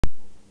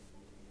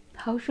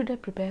How should I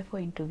prepare for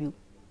interview?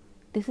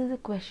 This is a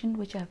question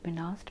which I have been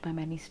asked by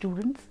many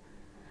students.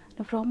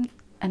 Now, from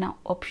an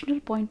optional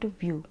point of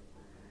view,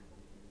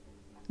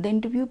 the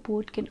interview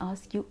board can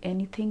ask you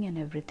anything and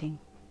everything.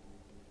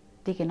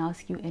 They can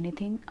ask you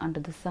anything under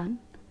the sun,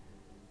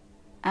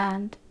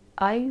 and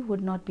I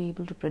would not be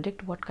able to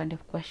predict what kind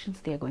of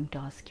questions they are going to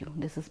ask you.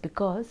 This is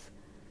because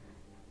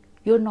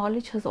your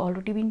knowledge has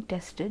already been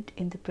tested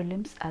in the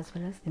prelims as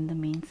well as in the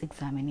mains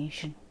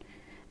examination.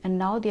 And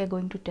now they are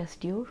going to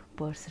test your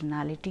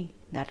personality.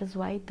 That is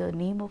why the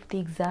name of the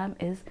exam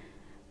is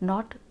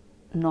not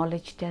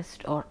knowledge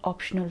test or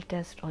optional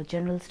test or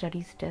general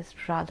studies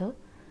test. Rather,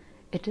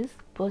 it is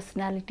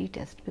personality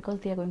test,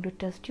 because they are going to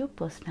test your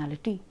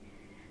personality.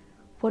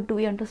 What do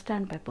we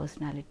understand by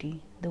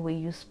personality? The way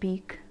you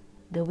speak,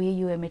 the way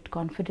you emit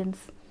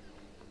confidence,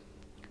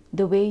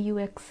 the way you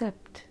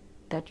accept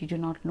that you do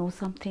not know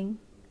something,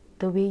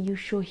 the way you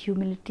show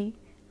humility,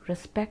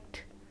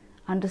 respect,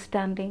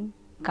 understanding,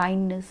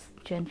 kindness,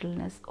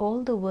 gentleness,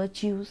 all the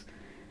virtues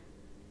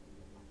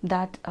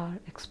that are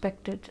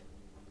expected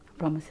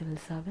from a civil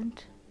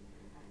servant,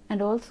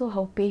 and also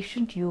how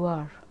patient you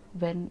are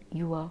when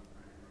you are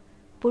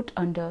put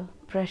under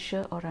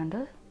pressure or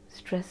under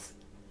stress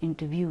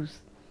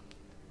interviews.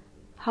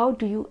 How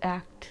do you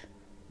act?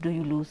 Do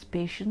you lose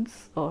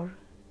patience or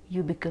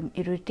you become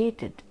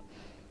irritated?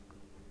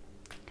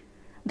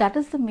 That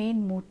is the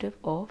main motive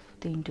of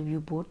the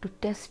interview board, to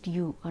test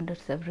you under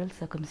several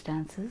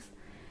circumstances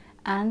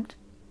and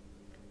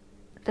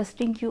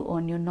testing you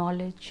on your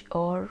knowledge,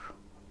 or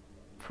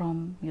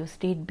from your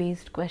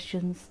state-based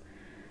questions,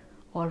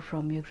 or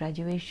from your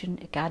graduation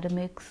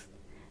academics.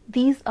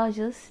 These are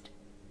just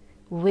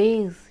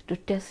ways to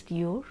test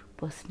your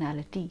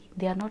personality.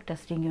 They are not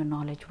testing your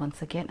knowledge.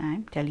 Once again, I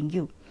am telling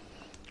you.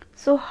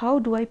 So how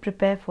do I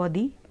prepare for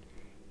the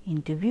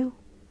interview?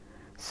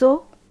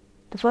 So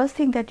the first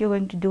thing that you're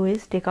going to do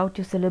is take out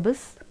your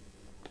syllabus,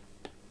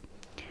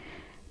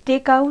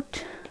 take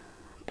out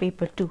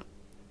paper 2.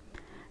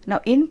 Now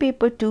in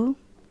paper 2,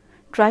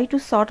 try to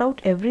sort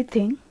out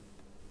everything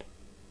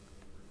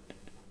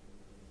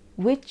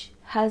which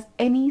has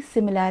any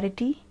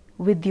similarity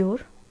with your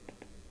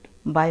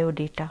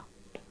biodata.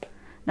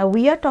 Now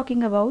we are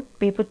talking about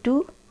paper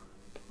 2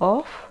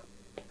 of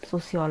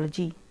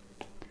sociology.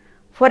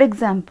 For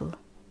example,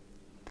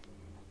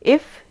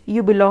 if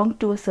you belong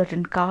to a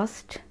certain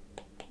caste,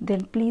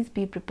 then please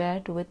be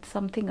prepared with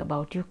something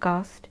about your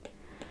caste.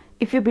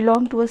 If you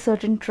belong to a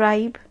certain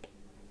tribe,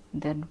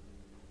 then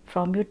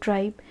from your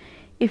tribe.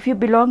 If you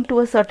belong to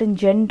a certain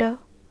gender,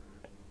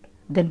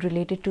 then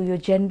related to your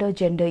gender,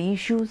 gender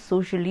issues,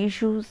 social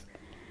issues.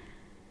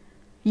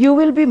 You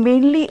will be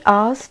mainly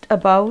asked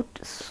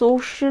about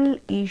social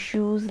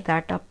issues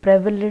that are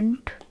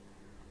prevalent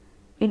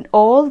in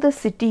all the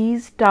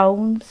cities,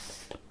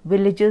 towns,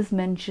 villages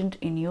mentioned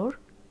in your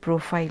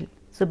profile.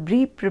 So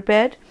be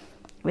prepared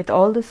with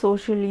all the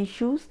social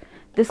issues.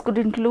 This could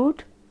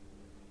include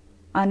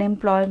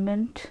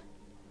unemployment,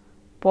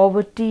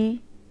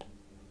 poverty,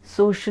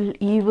 social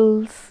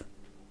evils,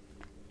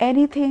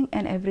 anything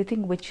and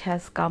everything which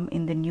has come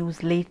in the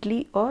news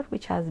lately, or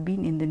which has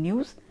been in the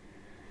news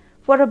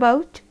for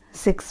about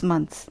 6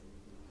 months.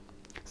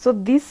 So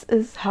this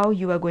is how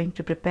you are going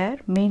to prepare.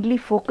 Mainly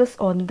focus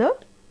on the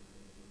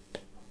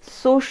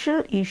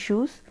social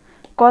issues.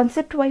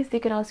 Concept wise, they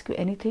can ask you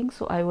anything,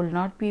 so I will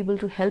not be able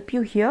to help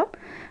you here,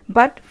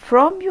 but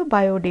from your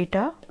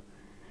biodata,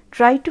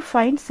 try to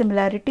find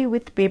similarity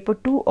with paper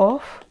 2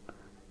 of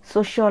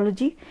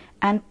sociology,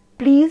 and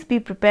please be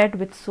prepared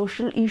with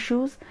social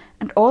issues,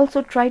 and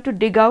also try to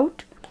dig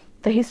out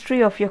the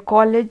history of your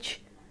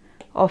college,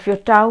 of your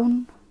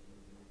town,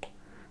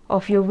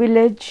 of your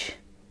village,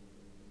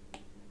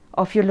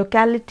 of your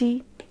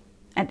locality.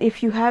 And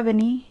if you have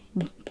any,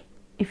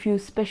 if you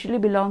especially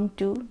belong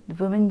to the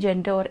women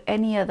gender or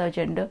any other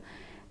gender,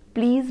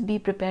 please be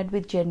prepared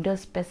with gender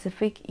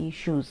specific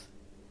issues.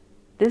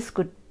 This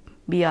could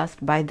be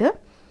asked by the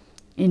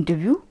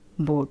interview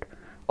board.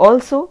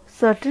 Also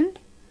certain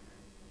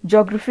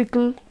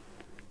geographical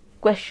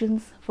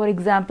questions, for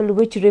example,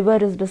 which river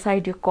is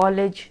beside your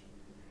college,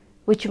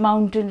 which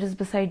mountain is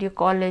beside your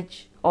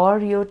college or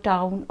your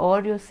town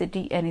or your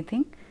city,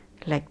 anything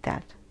like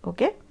that.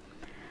 Okay,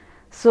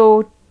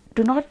 so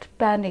do not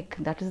panic.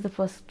 That is the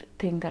first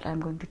thing that I'm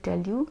going to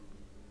tell you.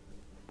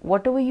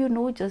 Whatever you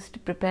know,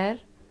 just prepare,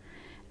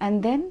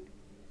 and then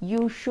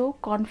you show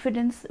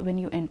confidence when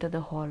you enter the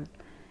hall.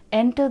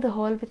 Enter the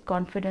hall with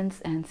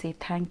confidence and say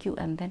thank you,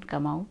 and then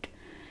come out.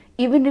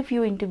 Even if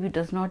your interview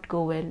does not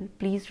go well,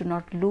 please do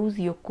not lose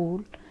your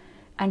cool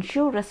and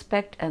show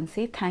respect and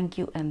say thank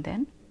you, and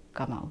then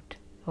come out.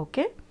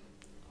 Okay,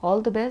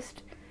 all the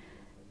best.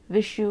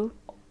 Wish you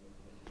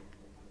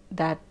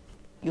that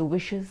your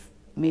wishes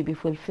may be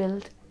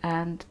fulfilled,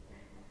 and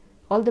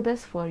all the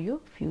best for your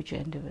future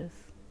endeavors.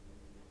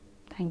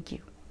 Thank you.